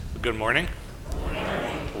Good morning.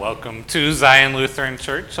 Welcome to Zion Lutheran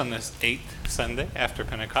Church on this 8th Sunday after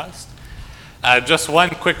Pentecost. Just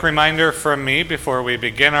one quick reminder from me before we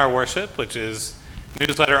begin our worship, which is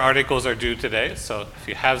newsletter articles are due today. So if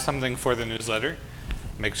you have something for the newsletter,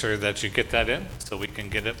 make sure that you get that in so we can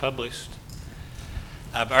get it published.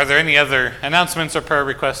 Are there any other announcements or prayer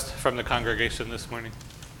requests from the congregation this morning?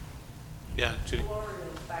 Yeah, Judy? Gloria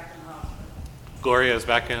is back in the hospital. Gloria is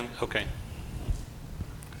back in? Okay.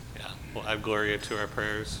 Yeah, we'll add Gloria to our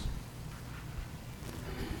prayers.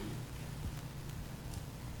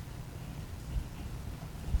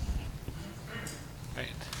 Right.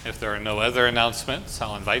 If there are no other announcements,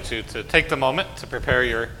 I'll invite you to take the moment to prepare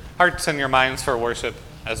your hearts and your minds for worship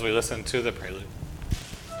as we listen to the prelude.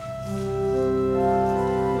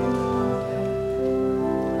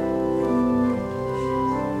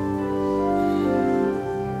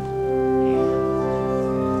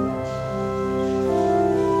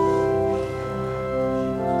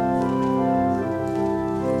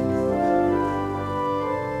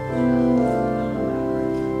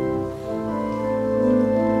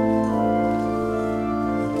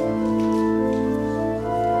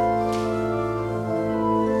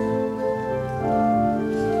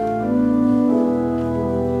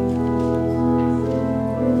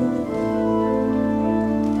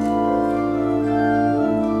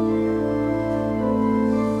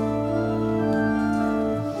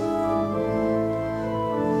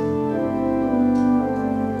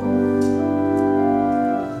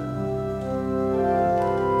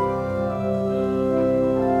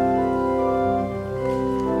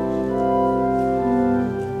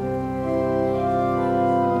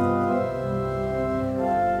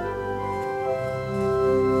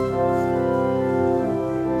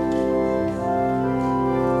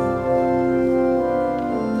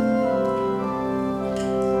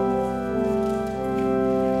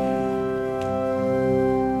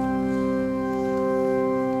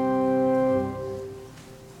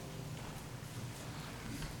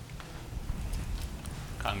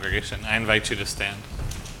 Congregation, I invite you to stand.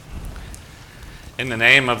 In the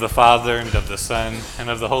name of the Father, and of the Son, and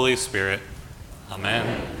of the Holy Spirit.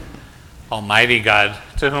 Amen. Almighty God,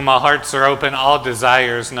 to whom all hearts are open, all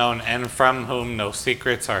desires known, and from whom no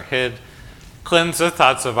secrets are hid, cleanse the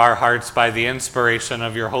thoughts of our hearts by the inspiration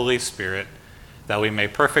of your Holy Spirit, that we may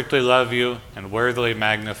perfectly love you and worthily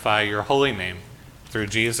magnify your holy name, through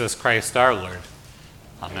Jesus Christ our Lord.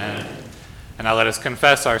 Amen. And now let us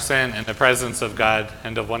confess our sin in the presence of God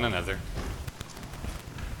and of one another.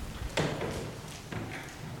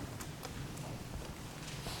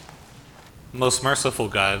 Most merciful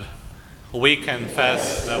God, we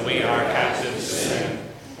confess that we are captives to sin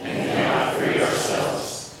and cannot free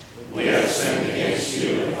ourselves. We have sinned against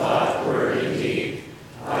you in thought, word, and deed,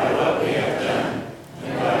 by what we have done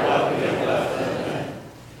and by what we have left undone.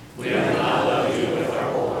 We have not loved you with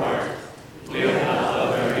our whole heart. We have not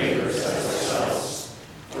loved our neighbors as ourselves.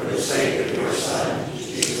 For the sake of your Son,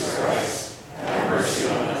 Jesus Christ, have mercy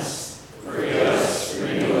on us. Forgive us,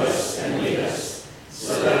 renew us, and lead us,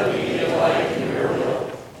 so that we may delight in your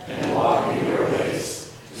will and walk in your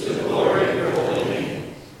ways, to the glory of your holy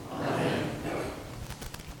name. Amen.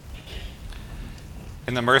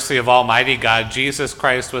 In the mercy of Almighty God, Jesus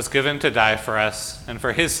Christ was given to die for us, and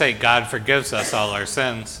for his sake God forgives us all our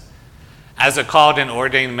sins. As a called and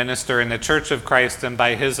ordained minister in the Church of Christ and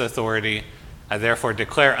by his authority, I therefore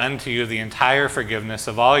declare unto you the entire forgiveness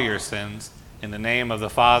of all your sins, in the name of the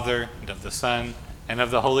Father, and of the Son, and of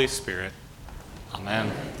the Holy Spirit.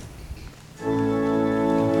 Amen. Amen.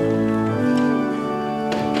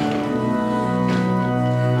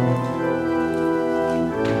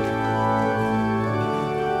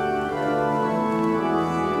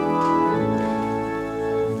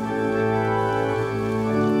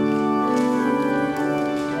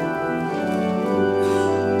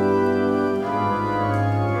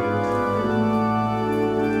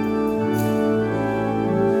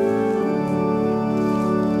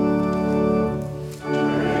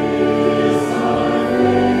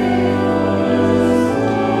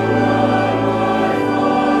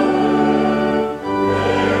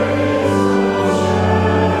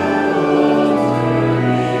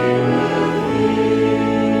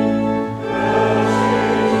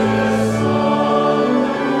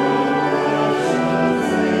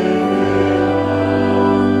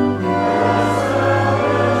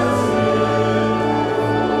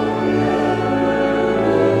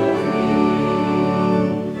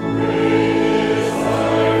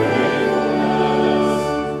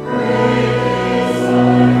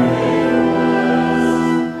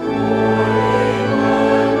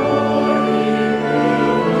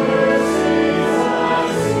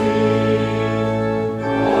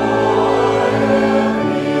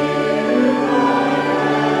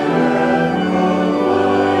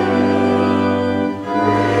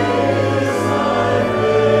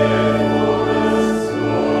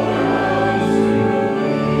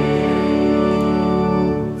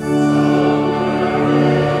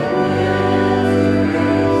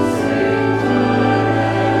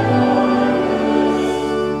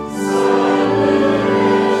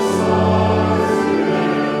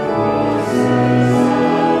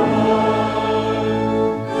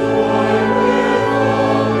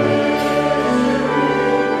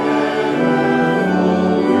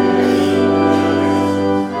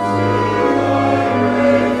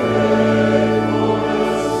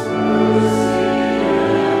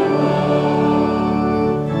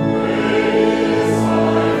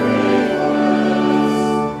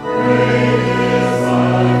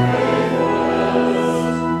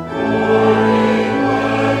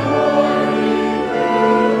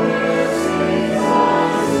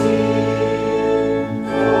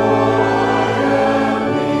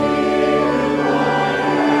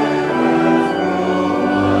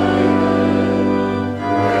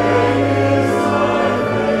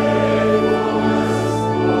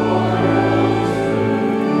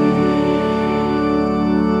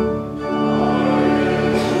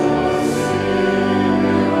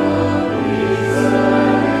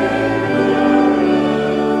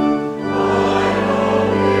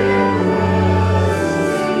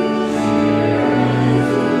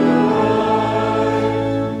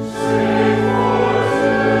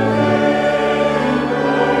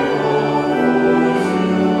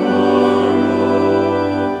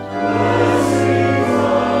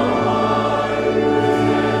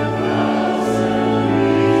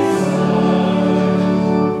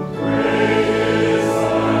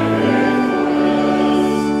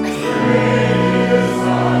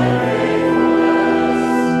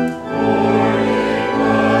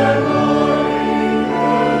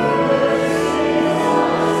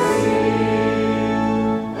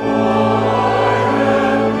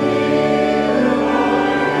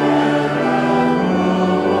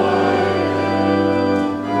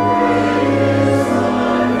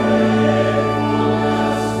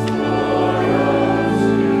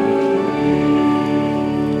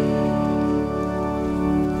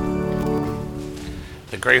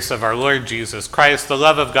 The grace of our Lord Jesus Christ, the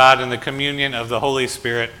love of God, and the communion of the Holy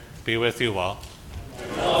Spirit be with you all.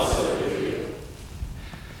 And also with you.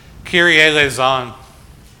 Kyrie eleison.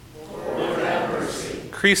 Lord, have mercy.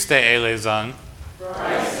 Christe eleison.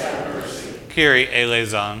 Christ, have mercy. Kyrie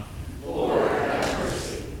eleison. Lord, have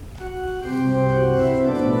mercy.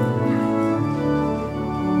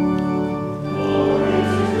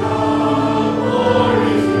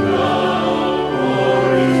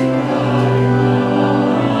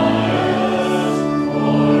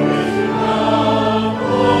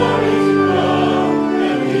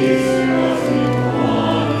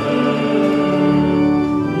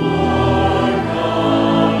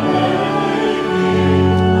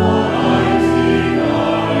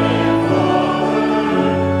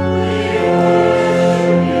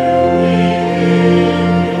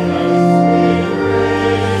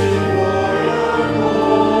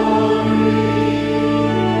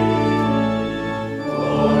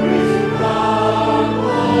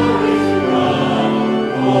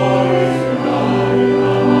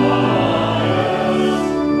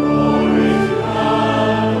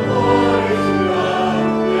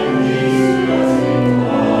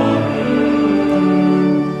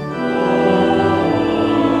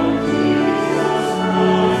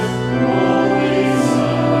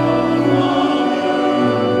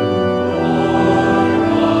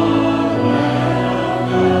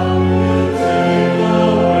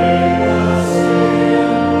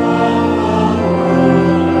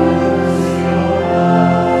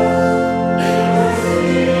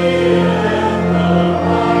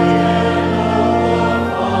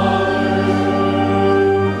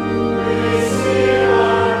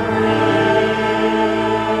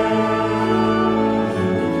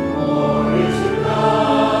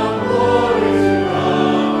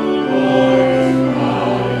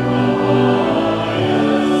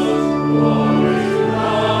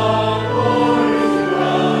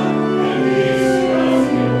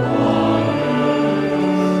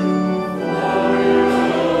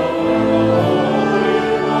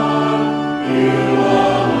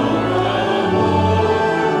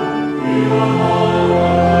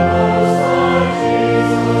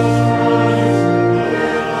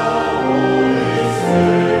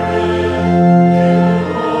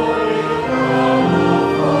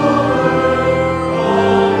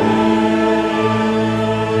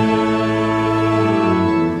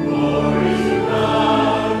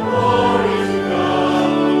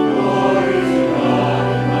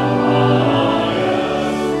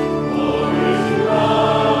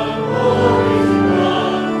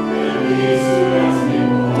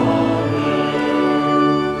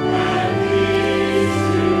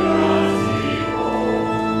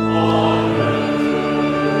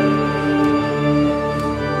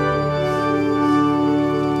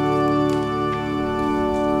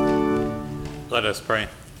 Let us pray.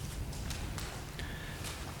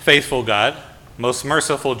 Faithful God, most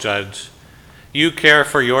merciful Judge, you care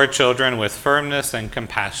for your children with firmness and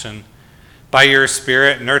compassion. By your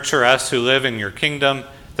Spirit, nurture us who live in your kingdom,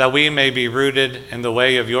 that we may be rooted in the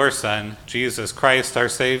way of your Son, Jesus Christ, our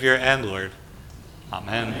Savior and Lord.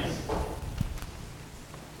 Amen.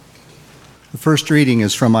 The first reading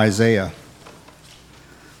is from Isaiah.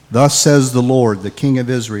 Thus says the Lord, the King of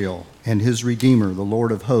Israel, and his Redeemer, the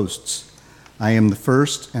Lord of hosts, I am the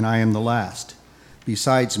first and I am the last.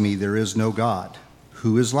 Besides me there is no God.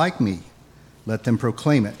 Who is like me? Let them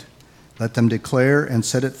proclaim it. Let them declare and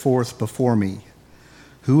set it forth before me.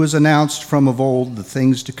 Who has announced from of old the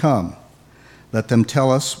things to come? Let them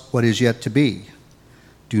tell us what is yet to be.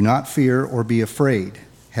 Do not fear or be afraid.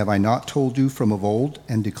 Have I not told you from of old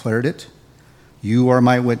and declared it? You are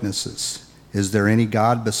my witnesses. Is there any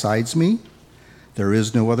God besides me? There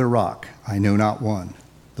is no other rock. I know not one.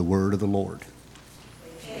 The word of the Lord.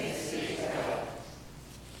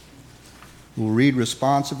 We'll read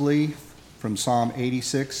responsively from Psalm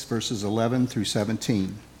 86, verses 11 through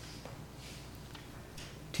 17.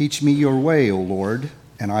 Teach me your way, O Lord,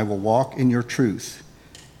 and I will walk in your truth.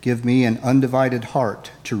 Give me an undivided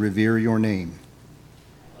heart to revere your name.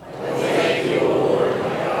 I will thank you, O Lord, my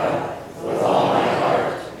God, with all my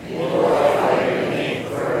heart, and glorify your name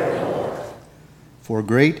forevermore. For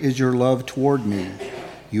great is your love toward me.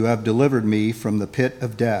 You have delivered me from the pit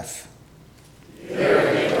of death.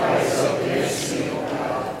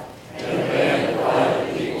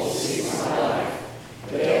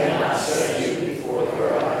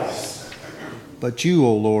 But you,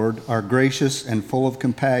 O Lord, are gracious and full of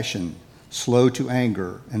compassion, slow to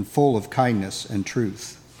anger, and full of kindness and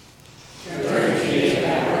truth. Turn to me and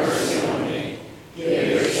have mercy on me. Give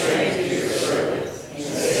your strength to your servant, and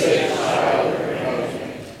save the child of your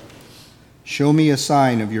handmaid. Show me a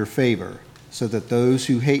sign of your favor, so that those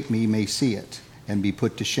who hate me may see it and be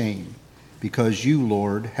put to shame, because you,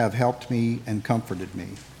 Lord, have helped me and comforted me.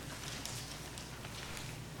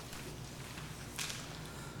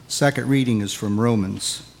 Second reading is from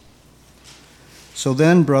Romans. So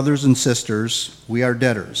then, brothers and sisters, we are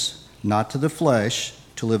debtors, not to the flesh,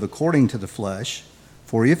 to live according to the flesh,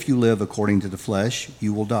 for if you live according to the flesh,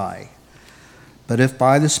 you will die. But if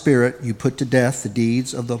by the Spirit you put to death the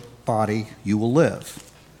deeds of the body, you will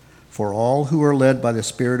live. For all who are led by the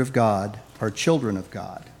Spirit of God are children of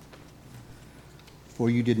God. For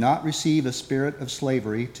you did not receive a spirit of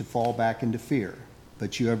slavery to fall back into fear,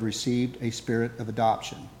 but you have received a spirit of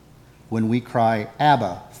adoption. When we cry,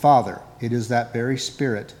 Abba, Father, it is that very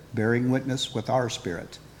Spirit bearing witness with our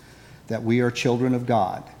spirit that we are children of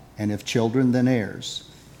God, and if children, then heirs,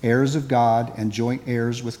 heirs of God and joint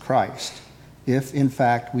heirs with Christ, if in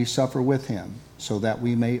fact we suffer with him, so that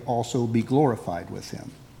we may also be glorified with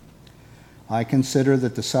him. I consider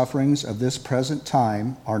that the sufferings of this present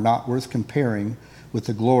time are not worth comparing with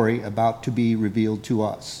the glory about to be revealed to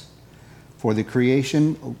us. For the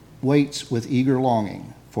creation waits with eager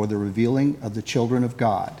longing for the revealing of the children of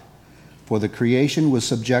God. For the creation was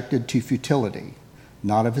subjected to futility,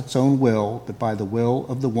 not of its own will, but by the will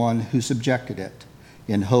of the one who subjected it,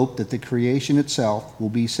 in hope that the creation itself will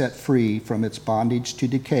be set free from its bondage to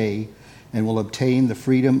decay and will obtain the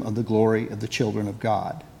freedom of the glory of the children of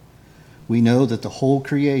God. We know that the whole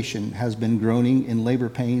creation has been groaning in labor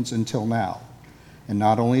pains until now, and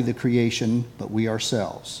not only the creation, but we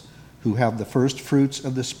ourselves, who have the first fruits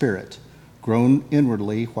of the Spirit, groan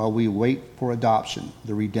inwardly while we wait for adoption,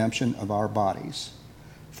 the redemption of our bodies.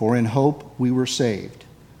 For in hope we were saved.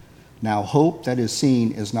 Now hope that is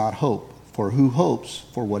seen is not hope, for who hopes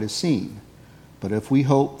for what is seen? But if we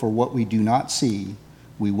hope for what we do not see,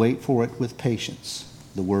 we wait for it with patience.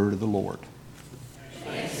 The word of the Lord.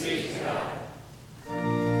 Thanks be to God.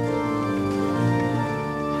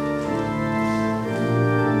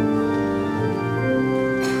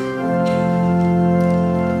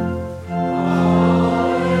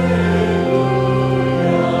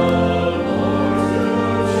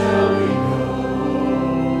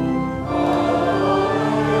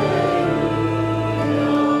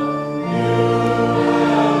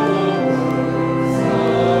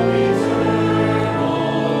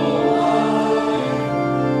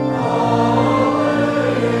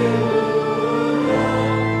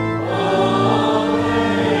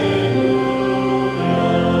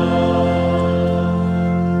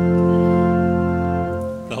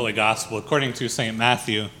 Gospel according to St.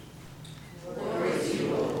 Matthew.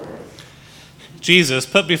 Jesus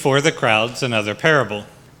put before the crowds another parable.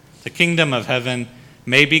 The kingdom of heaven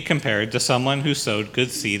may be compared to someone who sowed good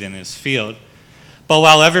seed in his field. But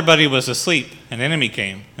while everybody was asleep, an enemy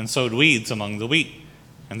came and sowed weeds among the wheat,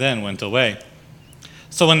 and then went away.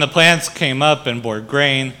 So when the plants came up and bore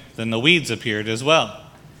grain, then the weeds appeared as well.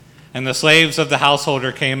 And the slaves of the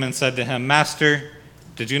householder came and said to him, Master,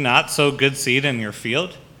 did you not sow good seed in your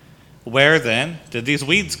field? Where, then, did these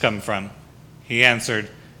weeds come from? He answered,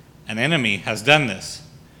 An enemy has done this.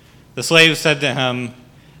 The slave said to him,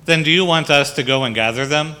 Then do you want us to go and gather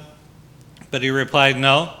them? But he replied,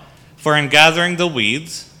 No, for in gathering the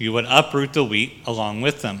weeds, you would uproot the wheat along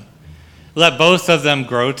with them. Let both of them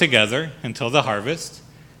grow together until the harvest,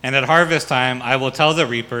 and at harvest time I will tell the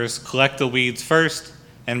reapers, Collect the weeds first,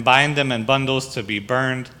 and bind them in bundles to be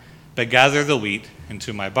burned, but gather the wheat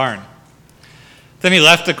into my barn. Then he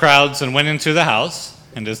left the crowds and went into the house,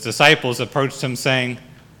 and his disciples approached him, saying,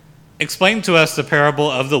 Explain to us the parable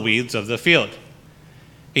of the weeds of the field.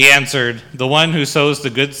 He answered, The one who sows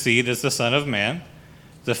the good seed is the Son of Man.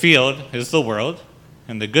 The field is the world,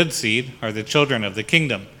 and the good seed are the children of the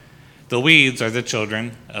kingdom. The weeds are the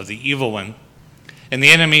children of the evil one. And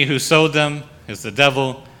the enemy who sowed them is the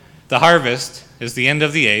devil. The harvest is the end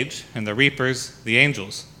of the age, and the reapers the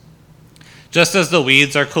angels. Just as the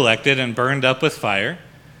weeds are collected and burned up with fire,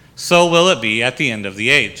 so will it be at the end of the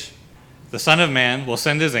age. The Son of Man will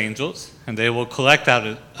send his angels, and they will collect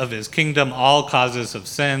out of his kingdom all causes of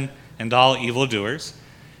sin and all evildoers,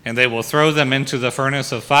 and they will throw them into the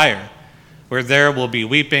furnace of fire, where there will be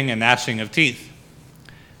weeping and gnashing of teeth.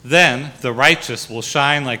 Then the righteous will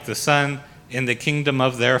shine like the sun in the kingdom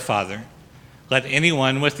of their Father. Let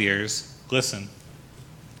anyone with ears listen.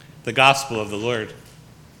 The Gospel of the Lord.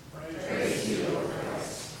 Praise to you, Lord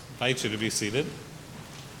Christ. I invite you to be seated.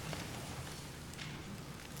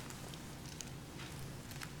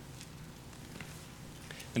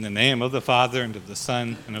 In the name of the Father, and of the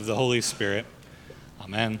Son, and of the Holy Spirit.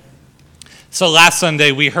 Amen. So last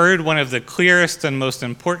Sunday, we heard one of the clearest and most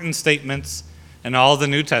important statements in all the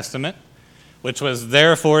New Testament, which was,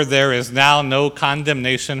 "Therefore there is now no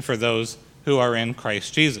condemnation for those who are in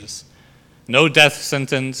Christ Jesus." No death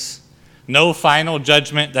sentence, no final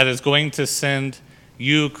judgment that is going to send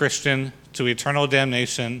you, Christian, to eternal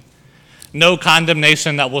damnation. No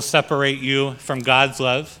condemnation that will separate you from God's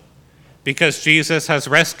love, because Jesus has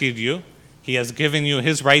rescued you. He has given you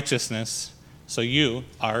his righteousness, so you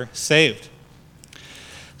are saved.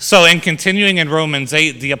 So in continuing in Romans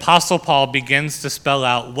 8, the Apostle Paul begins to spell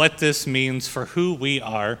out what this means for who we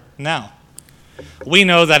are now. We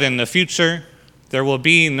know that in the future, there will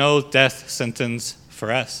be no death sentence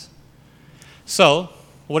for us. So,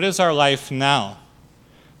 what is our life now?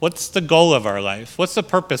 What's the goal of our life? What's the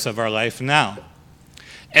purpose of our life now?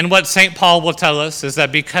 And what St. Paul will tell us is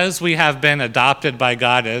that because we have been adopted by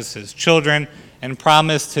God as his children and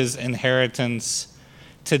promised his inheritance,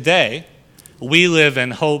 today we live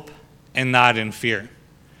in hope and not in fear.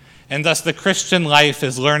 And thus the Christian life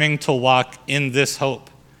is learning to walk in this hope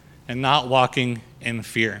and not walking in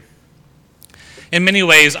fear. In many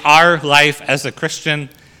ways, our life as a Christian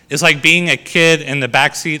is like being a kid in the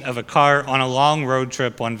backseat of a car on a long road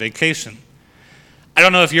trip on vacation. I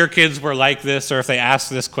don't know if your kids were like this or if they asked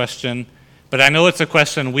this question, but I know it's a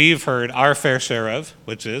question we've heard our fair share of,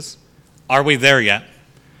 which is, are we there yet?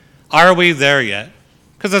 Are we there yet?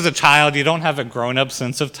 Because as a child, you don't have a grown-up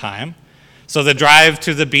sense of time. So the drive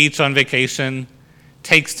to the beach on vacation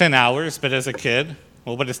takes 10 hours, but as a kid,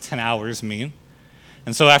 well, what does 10 hours mean?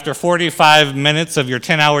 And so after 45 minutes of your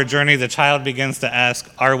 10-hour journey, the child begins to ask,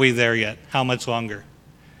 are we there yet? How much longer?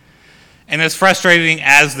 And as frustrating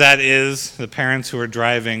as that is, the parents who are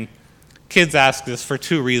driving, kids ask this for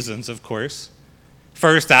two reasons, of course.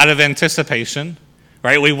 First, out of anticipation,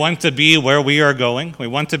 right? We want to be where we are going. We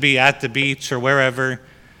want to be at the beach or wherever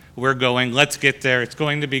we're going. Let's get there. It's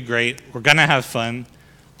going to be great. We're going to have fun.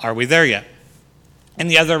 Are we there yet? And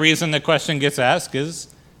the other reason the question gets asked is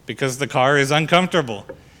because the car is uncomfortable.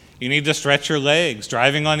 You need to stretch your legs.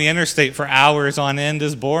 Driving on the interstate for hours on end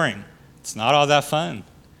is boring. It's not all that fun.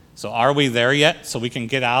 So are we there yet so we can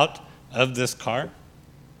get out of this car?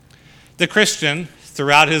 The Christian,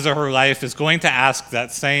 throughout his or her life, is going to ask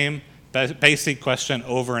that same basic question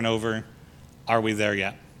over and over, are we there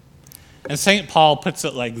yet? And St. Paul puts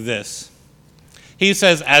it like this. He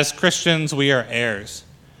says, as Christians, we are heirs.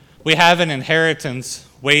 We have an inheritance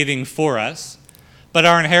waiting for us, but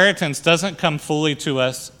our inheritance doesn't come fully to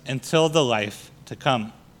us until the life to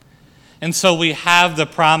come. And so we have the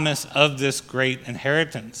promise of this great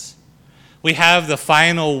inheritance. We have the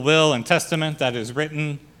final will and testament that is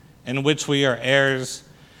written in which we are heirs.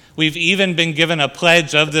 We've even been given a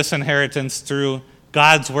pledge of this inheritance through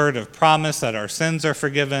God's word of promise that our sins are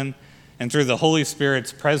forgiven and through the Holy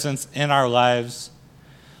Spirit's presence in our lives.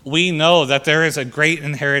 We know that there is a great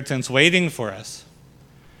inheritance waiting for us,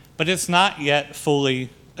 but it's not yet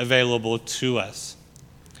fully available to us.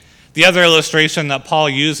 The other illustration that Paul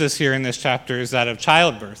uses here in this chapter is that of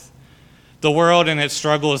childbirth. The world and its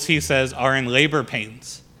struggles, he says, are in labor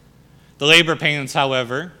pains. The labor pains,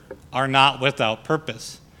 however, are not without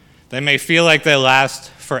purpose. They may feel like they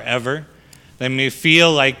last forever. They may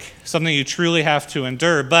feel like something you truly have to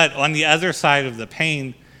endure, but on the other side of the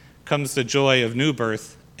pain comes the joy of new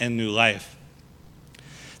birth and new life.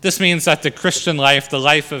 This means that the Christian life, the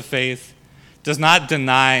life of faith, does not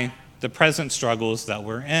deny the present struggles that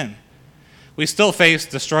we're in. We still face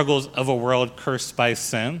the struggles of a world cursed by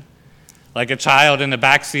sin. Like a child in the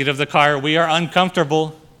backseat of the car, we are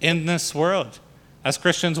uncomfortable in this world. As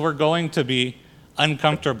Christians, we're going to be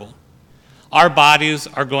uncomfortable. Our bodies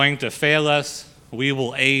are going to fail us. We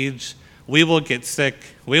will age. We will get sick.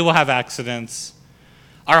 We will have accidents.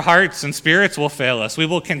 Our hearts and spirits will fail us. We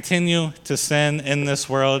will continue to sin in this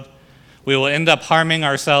world. We will end up harming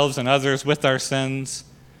ourselves and others with our sins.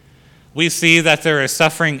 We see that there is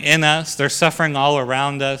suffering in us. There's suffering all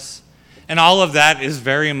around us. And all of that is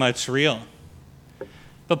very much real.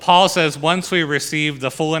 But Paul says once we receive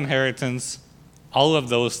the full inheritance, all of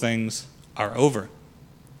those things are over.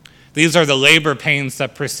 These are the labor pains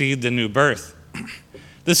that precede the new birth.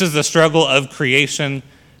 This is the struggle of creation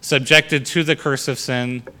subjected to the curse of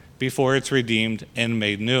sin before it's redeemed and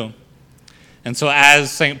made new. And so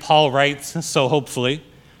as St. Paul writes so hopefully,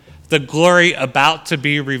 the glory about to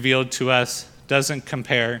be revealed to us doesn't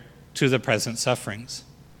compare to the present sufferings.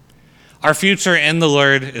 Our future in the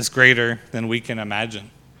Lord is greater than we can imagine.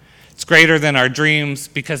 It's greater than our dreams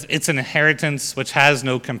because it's an inheritance which has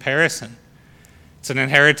no comparison. It's an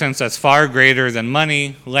inheritance that's far greater than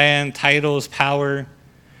money, land, titles, power.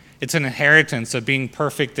 It's an inheritance of being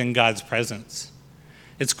perfect in God's presence.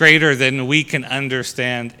 It's greater than we can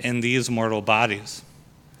understand in these mortal bodies.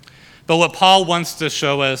 But what Paul wants to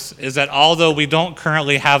show us is that although we don't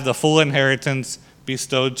currently have the full inheritance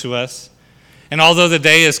bestowed to us, and although the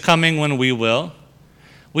day is coming when we will,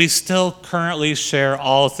 we still currently share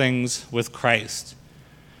all things with Christ.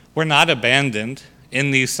 We're not abandoned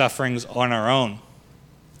in these sufferings on our own.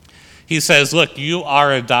 He says, look, you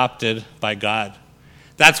are adopted by God.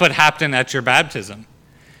 That's what happened at your baptism.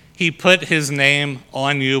 He put his name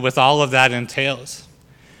on you with all of that entails.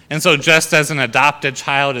 And so just as an adopted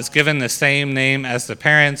child is given the same name as the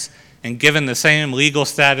parents and given the same legal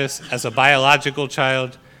status as a biological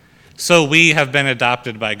child, so we have been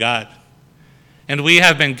adopted by God. And we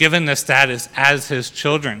have been given the status as his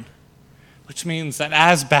children, which means that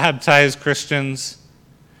as baptized Christians,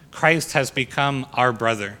 Christ has become our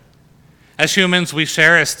brother. As humans, we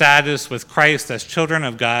share a status with Christ as children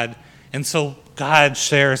of God, and so God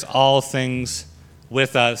shares all things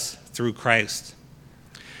with us through Christ.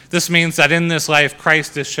 This means that in this life,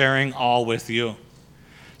 Christ is sharing all with you.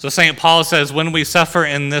 So St. Paul says, when we suffer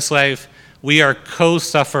in this life, we are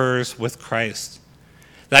co-sufferers with Christ.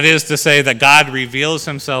 That is to say that God reveals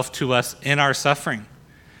himself to us in our suffering.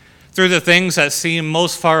 Through the things that seem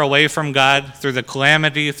most far away from God, through the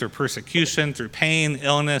calamity, through persecution, through pain,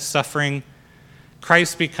 illness, suffering,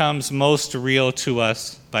 Christ becomes most real to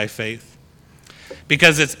us by faith.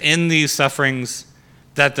 Because it's in these sufferings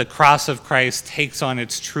that the cross of Christ takes on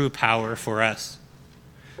its true power for us.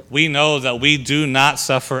 We know that we do not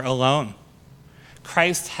suffer alone.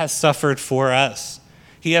 Christ has suffered for us.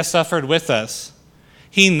 He has suffered with us.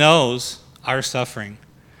 He knows our suffering.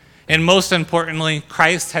 And most importantly,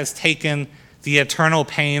 Christ has taken the eternal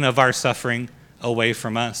pain of our suffering away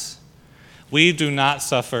from us. We do not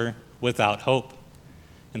suffer without hope.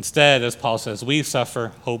 Instead, as Paul says, we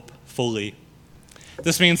suffer hopefully.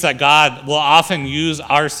 This means that God will often use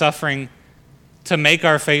our suffering to make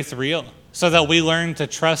our faith real, so that we learn to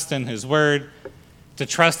trust in his word, to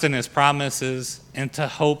trust in his promises, and to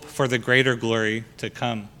hope for the greater glory to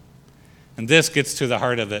come. And this gets to the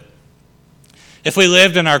heart of it. If we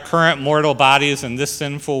lived in our current mortal bodies in this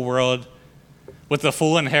sinful world with the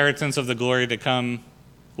full inheritance of the glory to come,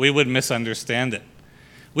 we would misunderstand it.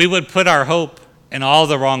 We would put our hope in all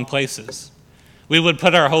the wrong places. We would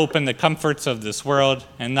put our hope in the comforts of this world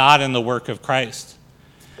and not in the work of Christ.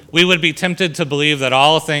 We would be tempted to believe that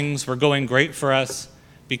all things were going great for us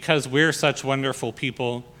because we're such wonderful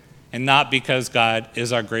people and not because God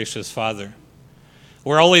is our gracious Father.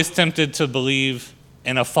 We're always tempted to believe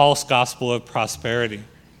in a false gospel of prosperity.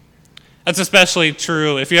 That's especially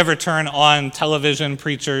true if you ever turn on television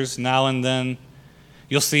preachers now and then,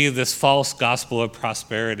 you'll see this false gospel of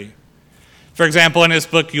prosperity. For example, in his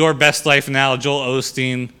book, Your Best Life Now, Joel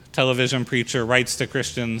Osteen, television preacher, writes to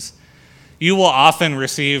Christians, you will often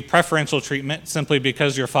receive preferential treatment simply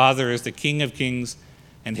because your Father is the King of Kings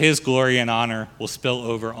and his glory and honor will spill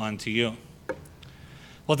over onto you.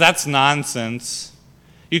 Well, that's nonsense.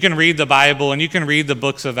 You can read the Bible and you can read the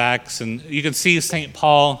books of Acts and you can see St.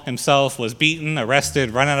 Paul himself was beaten,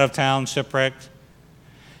 arrested, run out of town, shipwrecked.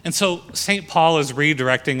 And so St. Paul is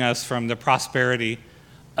redirecting us from the prosperity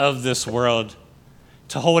of this world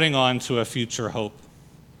to holding on to a future hope.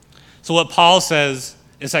 So what Paul says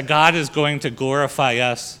is that God is going to glorify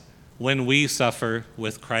us when we suffer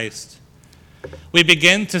with Christ. We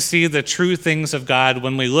begin to see the true things of God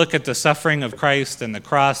when we look at the suffering of Christ and the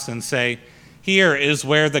cross and say, here is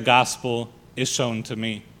where the gospel is shown to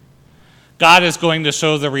me. God is going to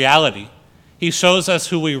show the reality. He shows us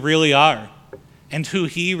who we really are and who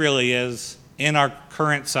he really is in our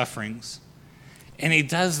current sufferings. And he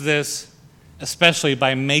does this especially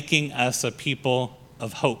by making us a people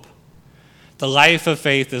of hope. The life of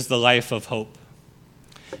faith is the life of hope.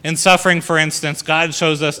 In suffering, for instance, God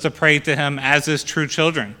shows us to pray to him as his true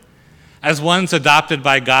children. As ones adopted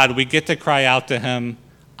by God, we get to cry out to him,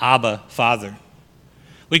 Abba, Father.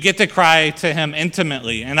 We get to cry to him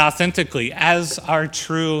intimately and authentically as our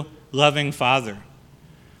true loving Father.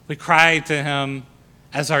 We cry to him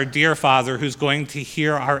as our dear Father who's going to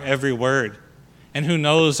hear our every word and who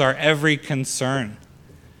knows our every concern.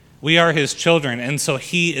 We are his children, and so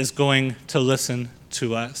he is going to listen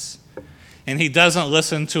to us. And he doesn't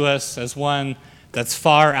listen to us as one that's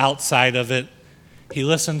far outside of it. He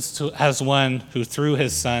listens to as one who through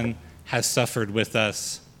his Son has suffered with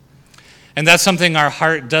us. And that's something our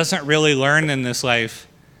heart doesn't really learn in this life,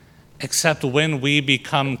 except when we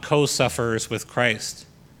become co-sufferers with Christ.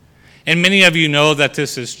 And many of you know that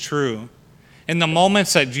this is true. In the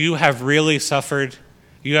moments that you have really suffered,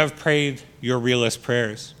 you have prayed your realest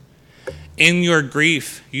prayers. In your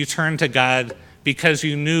grief, you turn to God because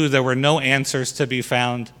you knew there were no answers to be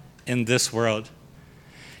found in this world.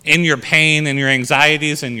 in your pain, in your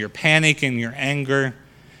anxieties, in your panic, in your anger,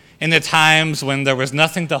 in the times when there was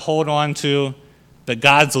nothing to hold on to but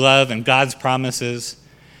God's love and God's promises,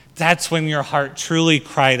 that's when your heart truly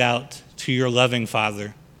cried out to your loving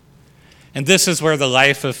Father. And this is where the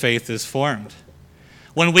life of faith is formed.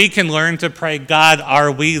 When we can learn to pray, God,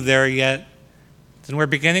 are we there yet? Then we're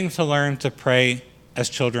beginning to learn to pray as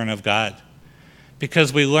children of God,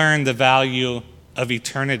 because we learn the value of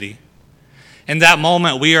eternity. In that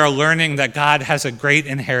moment, we are learning that God has a great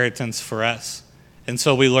inheritance for us, and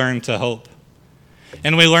so we learn to hope.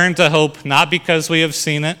 And we learn to hope not because we have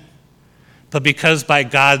seen it, but because by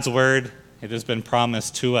God's word it has been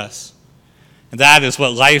promised to us. And that is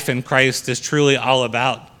what life in Christ is truly all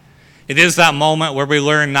about. It is that moment where we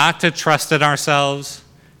learn not to trust in ourselves,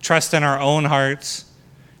 trust in our own hearts,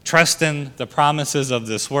 trust in the promises of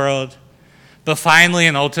this world, but finally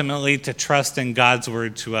and ultimately to trust in God's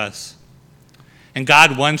word to us. And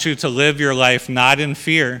God wants you to live your life not in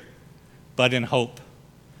fear, but in hope.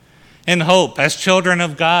 In hope as children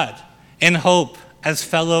of God, in hope as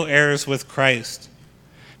fellow heirs with Christ.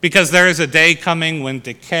 Because there is a day coming when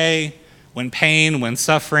decay, when pain, when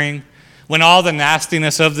suffering, when all the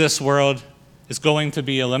nastiness of this world is going to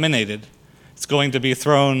be eliminated. It's going to be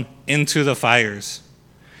thrown into the fires.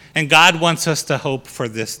 And God wants us to hope for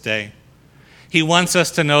this day. He wants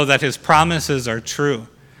us to know that his promises are true,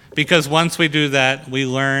 because once we do that, we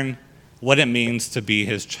learn what it means to be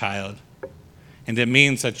his child. And it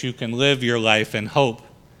means that you can live your life in hope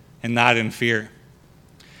and not in fear.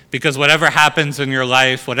 Because whatever happens in your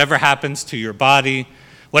life, whatever happens to your body,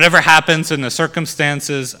 whatever happens in the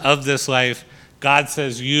circumstances of this life, God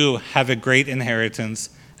says you have a great inheritance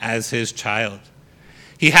as his child.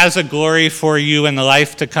 He has a glory for you in the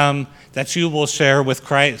life to come that you will share with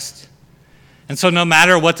Christ. And so no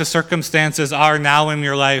matter what the circumstances are now in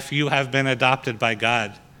your life, you have been adopted by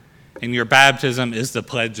God, and your baptism is the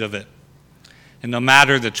pledge of it. And no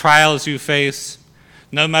matter the trials you face,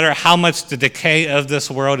 no matter how much the decay of this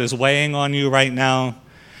world is weighing on you right now,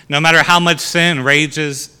 no matter how much sin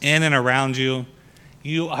rages in and around you,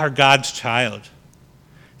 you are God's child.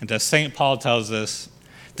 And as St. Paul tells us,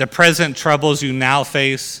 the present troubles you now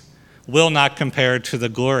face will not compare to the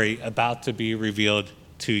glory about to be revealed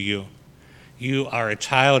to you. You are a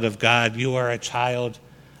child of God. You are a child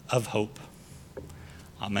of hope.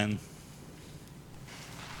 Amen.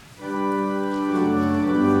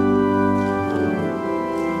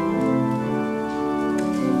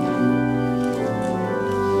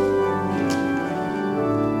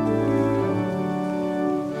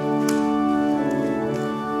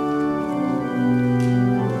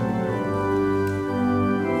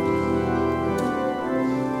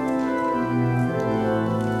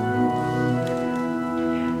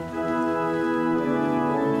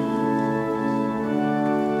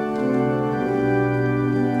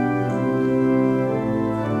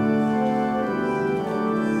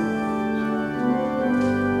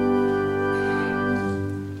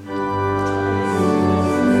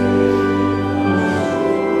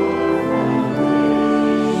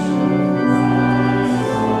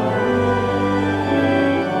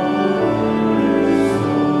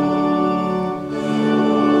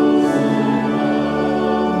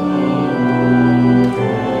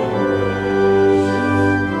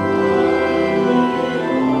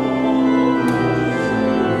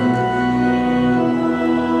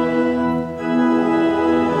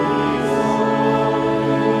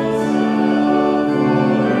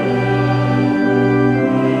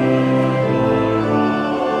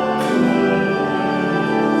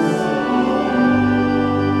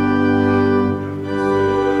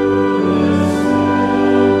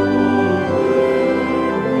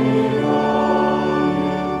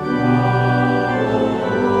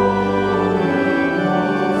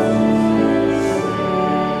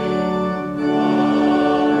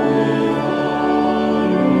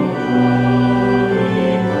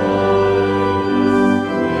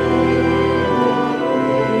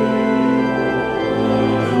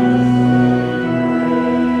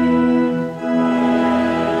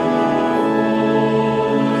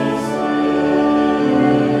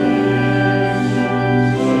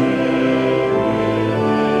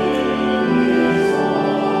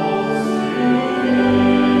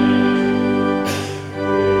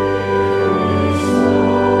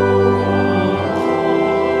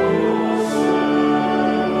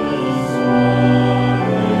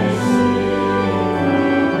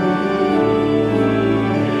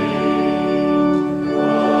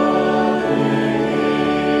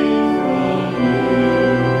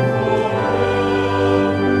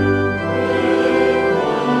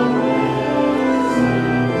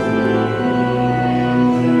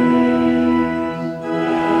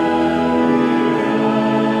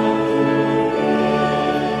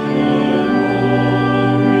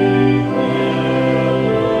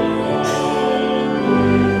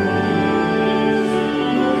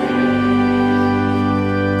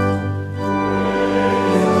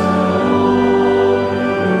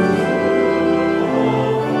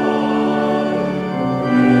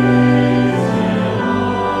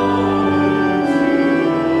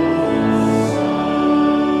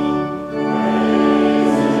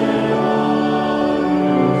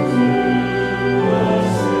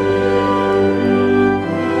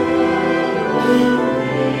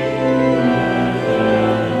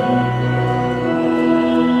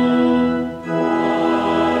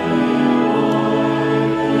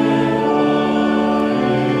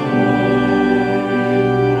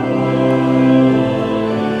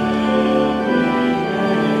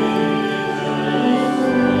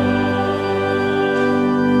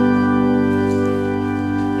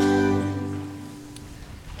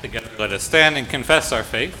 Let us stand and confess our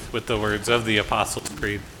faith with the words of the Apostles'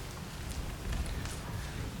 Creed.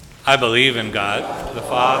 I believe in God, the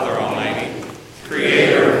Father Almighty,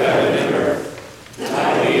 creator of heaven and earth.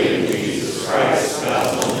 I believe in Jesus Christ,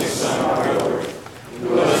 God's only Son, our Lord,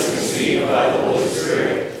 who was conceived by the Holy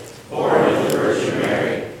Spirit, born of the Virgin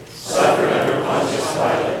Mary, suffered under Pontius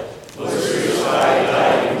Pilate, was crucified,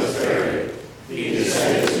 died, and was buried. He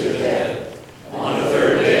descended to the dead. On the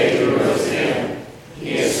third day he rose again.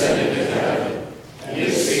 He ascended into heaven. He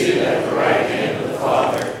is seated at the right hand of the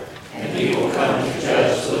Father, and he will come to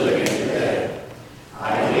judge the living and the dead.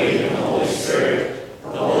 I believe in the Holy Spirit, the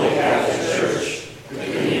Holy Catholic Church, the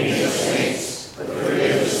communion of saints, the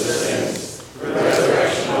forgiveness of sins, the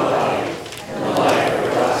resurrection of the body, and the life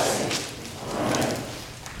everlasting. Amen.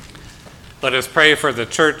 Let us pray for the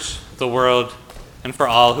Church, the world, and for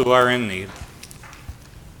all who are in need.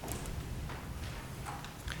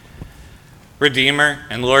 Redeemer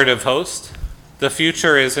and Lord of hosts, the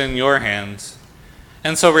future is in your hands,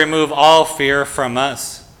 and so remove all fear from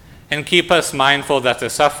us, and keep us mindful that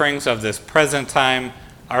the sufferings of this present time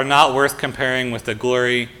are not worth comparing with the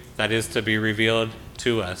glory that is to be revealed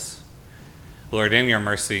to us. Lord, in your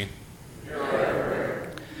mercy.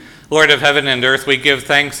 Lord of heaven and earth, we give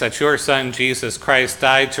thanks that your Son, Jesus Christ,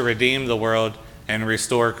 died to redeem the world and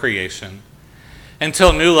restore creation.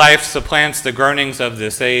 Until new life supplants the groanings of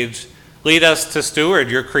this age, lead us to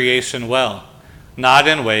steward your creation well, not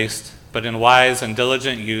in waste, but in wise and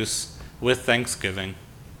diligent use with thanksgiving.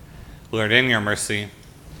 Lord, in your mercy.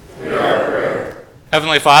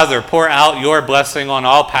 Heavenly Father, pour out your blessing on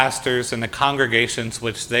all pastors and the congregations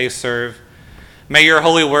which they serve. May your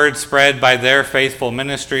holy word spread by their faithful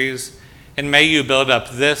ministries, and may you build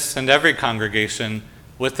up this and every congregation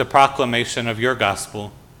with the proclamation of your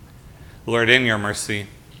gospel. Lord, in your mercy.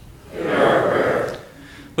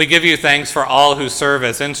 We give you thanks for all who serve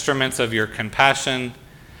as instruments of your compassion,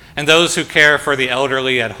 and those who care for the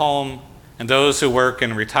elderly at home, and those who work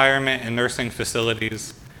in retirement and nursing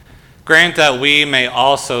facilities. Grant that we may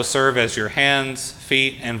also serve as your hands,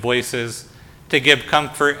 feet, and voices to give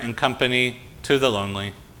comfort and company to the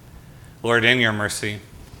lonely. Lord, in your mercy.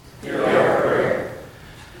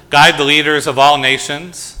 Guide the leaders of all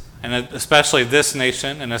nations, and especially this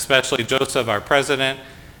nation, and especially Joseph, our president,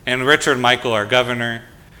 and Richard Michael, our governor,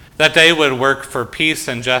 that they would work for peace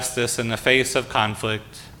and justice in the face of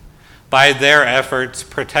conflict. By their efforts,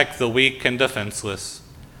 protect the weak and defenseless.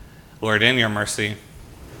 Lord, in your mercy.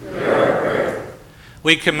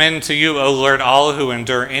 We commend to you, O Lord, all who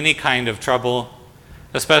endure any kind of trouble,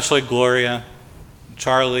 especially Gloria,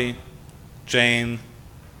 Charlie, Jane,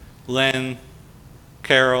 Lynn,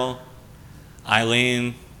 Carol,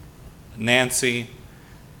 Eileen, Nancy,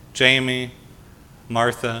 Jamie,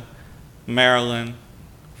 Martha, Marilyn,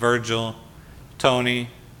 Virgil, Tony,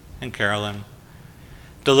 and Carolyn.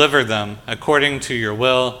 Deliver them according to your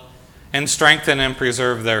will, and strengthen and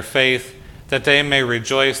preserve their faith, that they may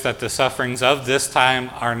rejoice that the sufferings of this time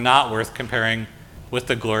are not worth comparing with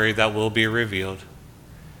the glory that will be revealed.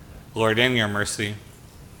 Lord, in your mercy.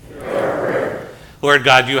 Lord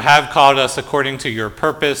God, you have called us according to your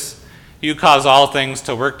purpose. You cause all things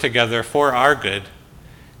to work together for our good.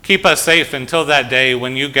 Keep us safe until that day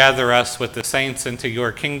when you gather us with the saints into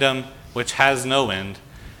your kingdom, which has no end.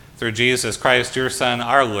 Through Jesus Christ, your Son,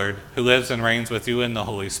 our Lord, who lives and reigns with you in the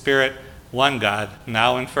Holy Spirit, one God,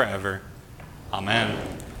 now and forever. Amen.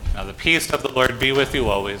 Now the peace of the Lord be with you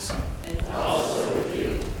always. And also with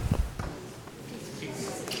you.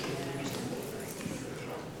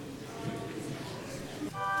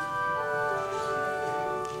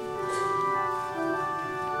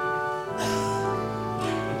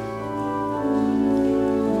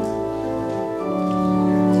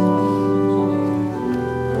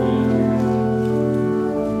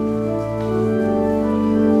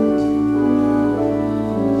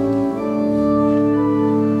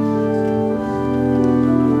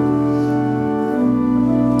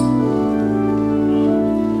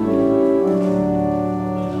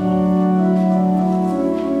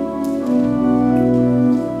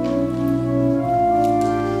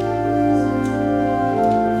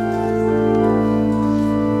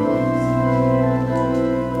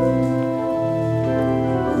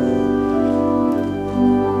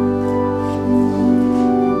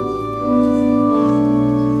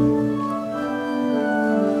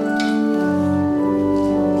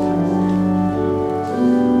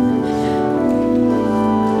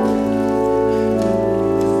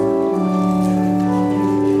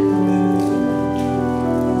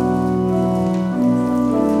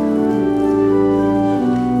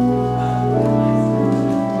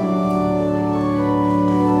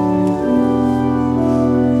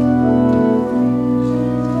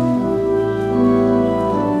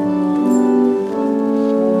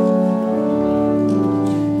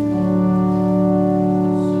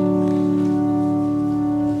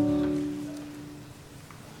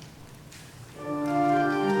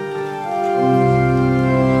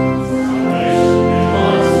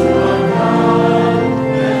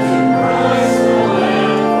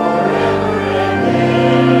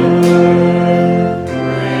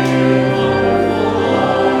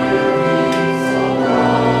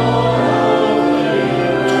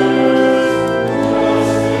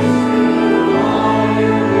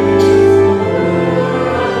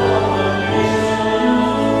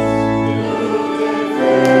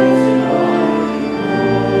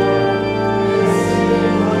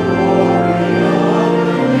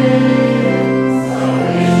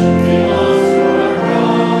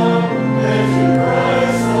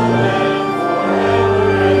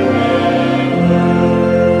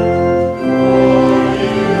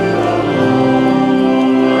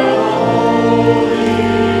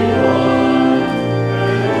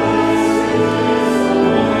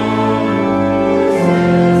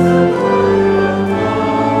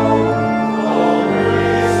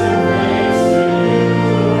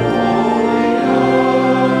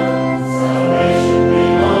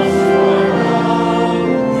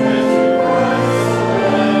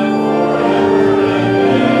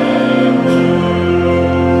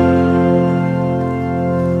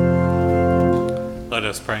 Let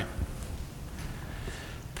us pray.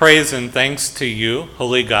 Praise and thanks to you,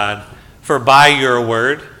 holy God, for by your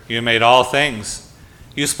word you made all things.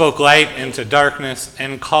 You spoke light into darkness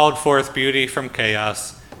and called forth beauty from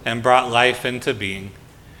chaos and brought life into being.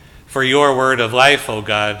 For your word of life, O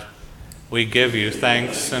God, we give you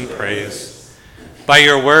thanks and praise. By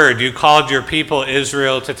your word you called your people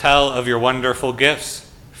Israel to tell of your wonderful gifts,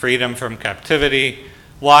 freedom from captivity,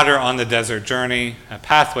 water on the desert journey, a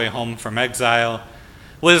pathway home from exile,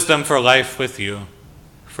 wisdom for life with you.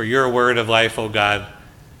 For your word of life, O God,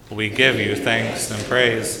 we give you thanks and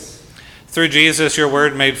praise. Through Jesus, your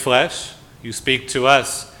word made flesh, you speak to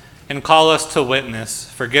us and call us to witness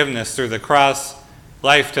forgiveness through the cross,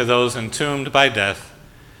 life to those entombed by death,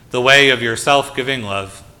 the way of your self-giving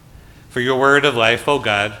love. For your word of life, O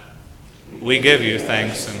God, we give you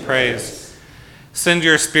thanks and praise. Send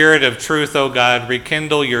your spirit of truth, O God,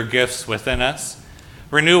 rekindle your gifts within us.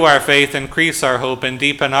 Renew our faith, increase our hope, and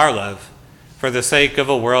deepen our love for the sake of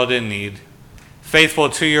a world in need. Faithful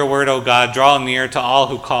to your word, O God, draw near to all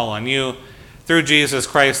who call on you. Through Jesus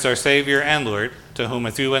Christ, our Savior and Lord, to whom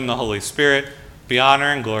with you and the Holy Spirit be honor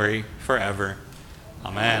and glory forever.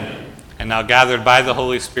 Amen. And now gathered by the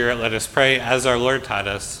Holy Spirit, let us pray as our Lord taught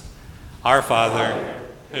us. Our Father,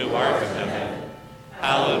 who art in heaven,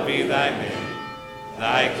 hallowed be thy name.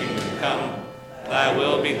 Thy kingdom come, thy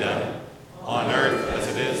will be done, on earth as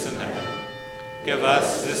it is in heaven. Give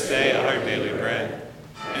us this day our daily bread,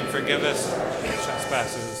 and forgive us our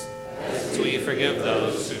trespasses, as we forgive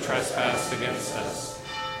those who trespass against us.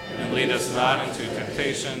 And lead us not into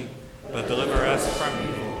temptation, but deliver us from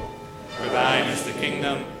evil. For thine is the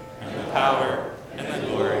kingdom, and the power, and the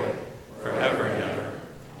glory, forever and ever.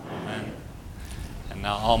 Amen. And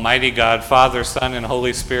now Almighty God, Father, Son, and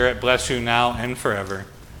Holy Spirit, bless you now and forever.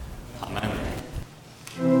 Amen.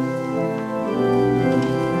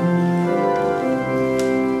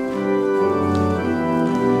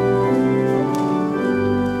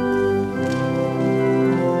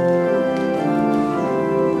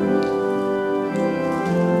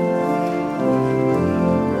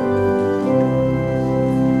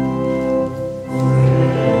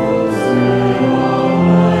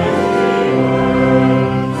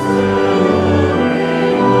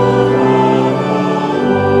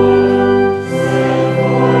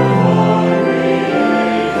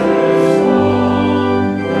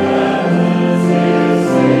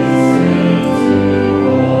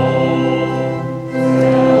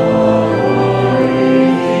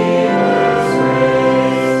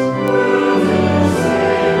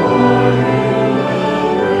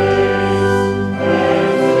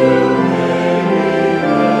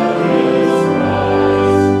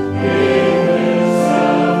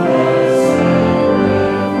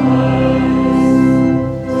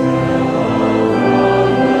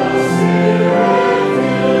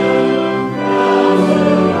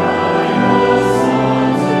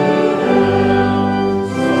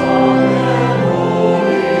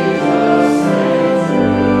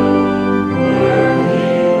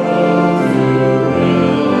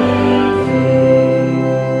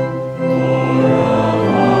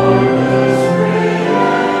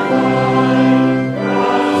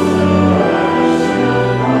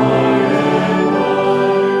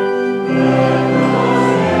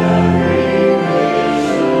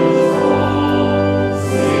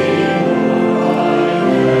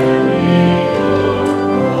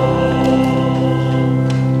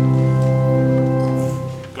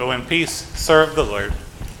 Peace, serve the Lord.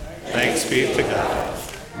 Thanks be to God.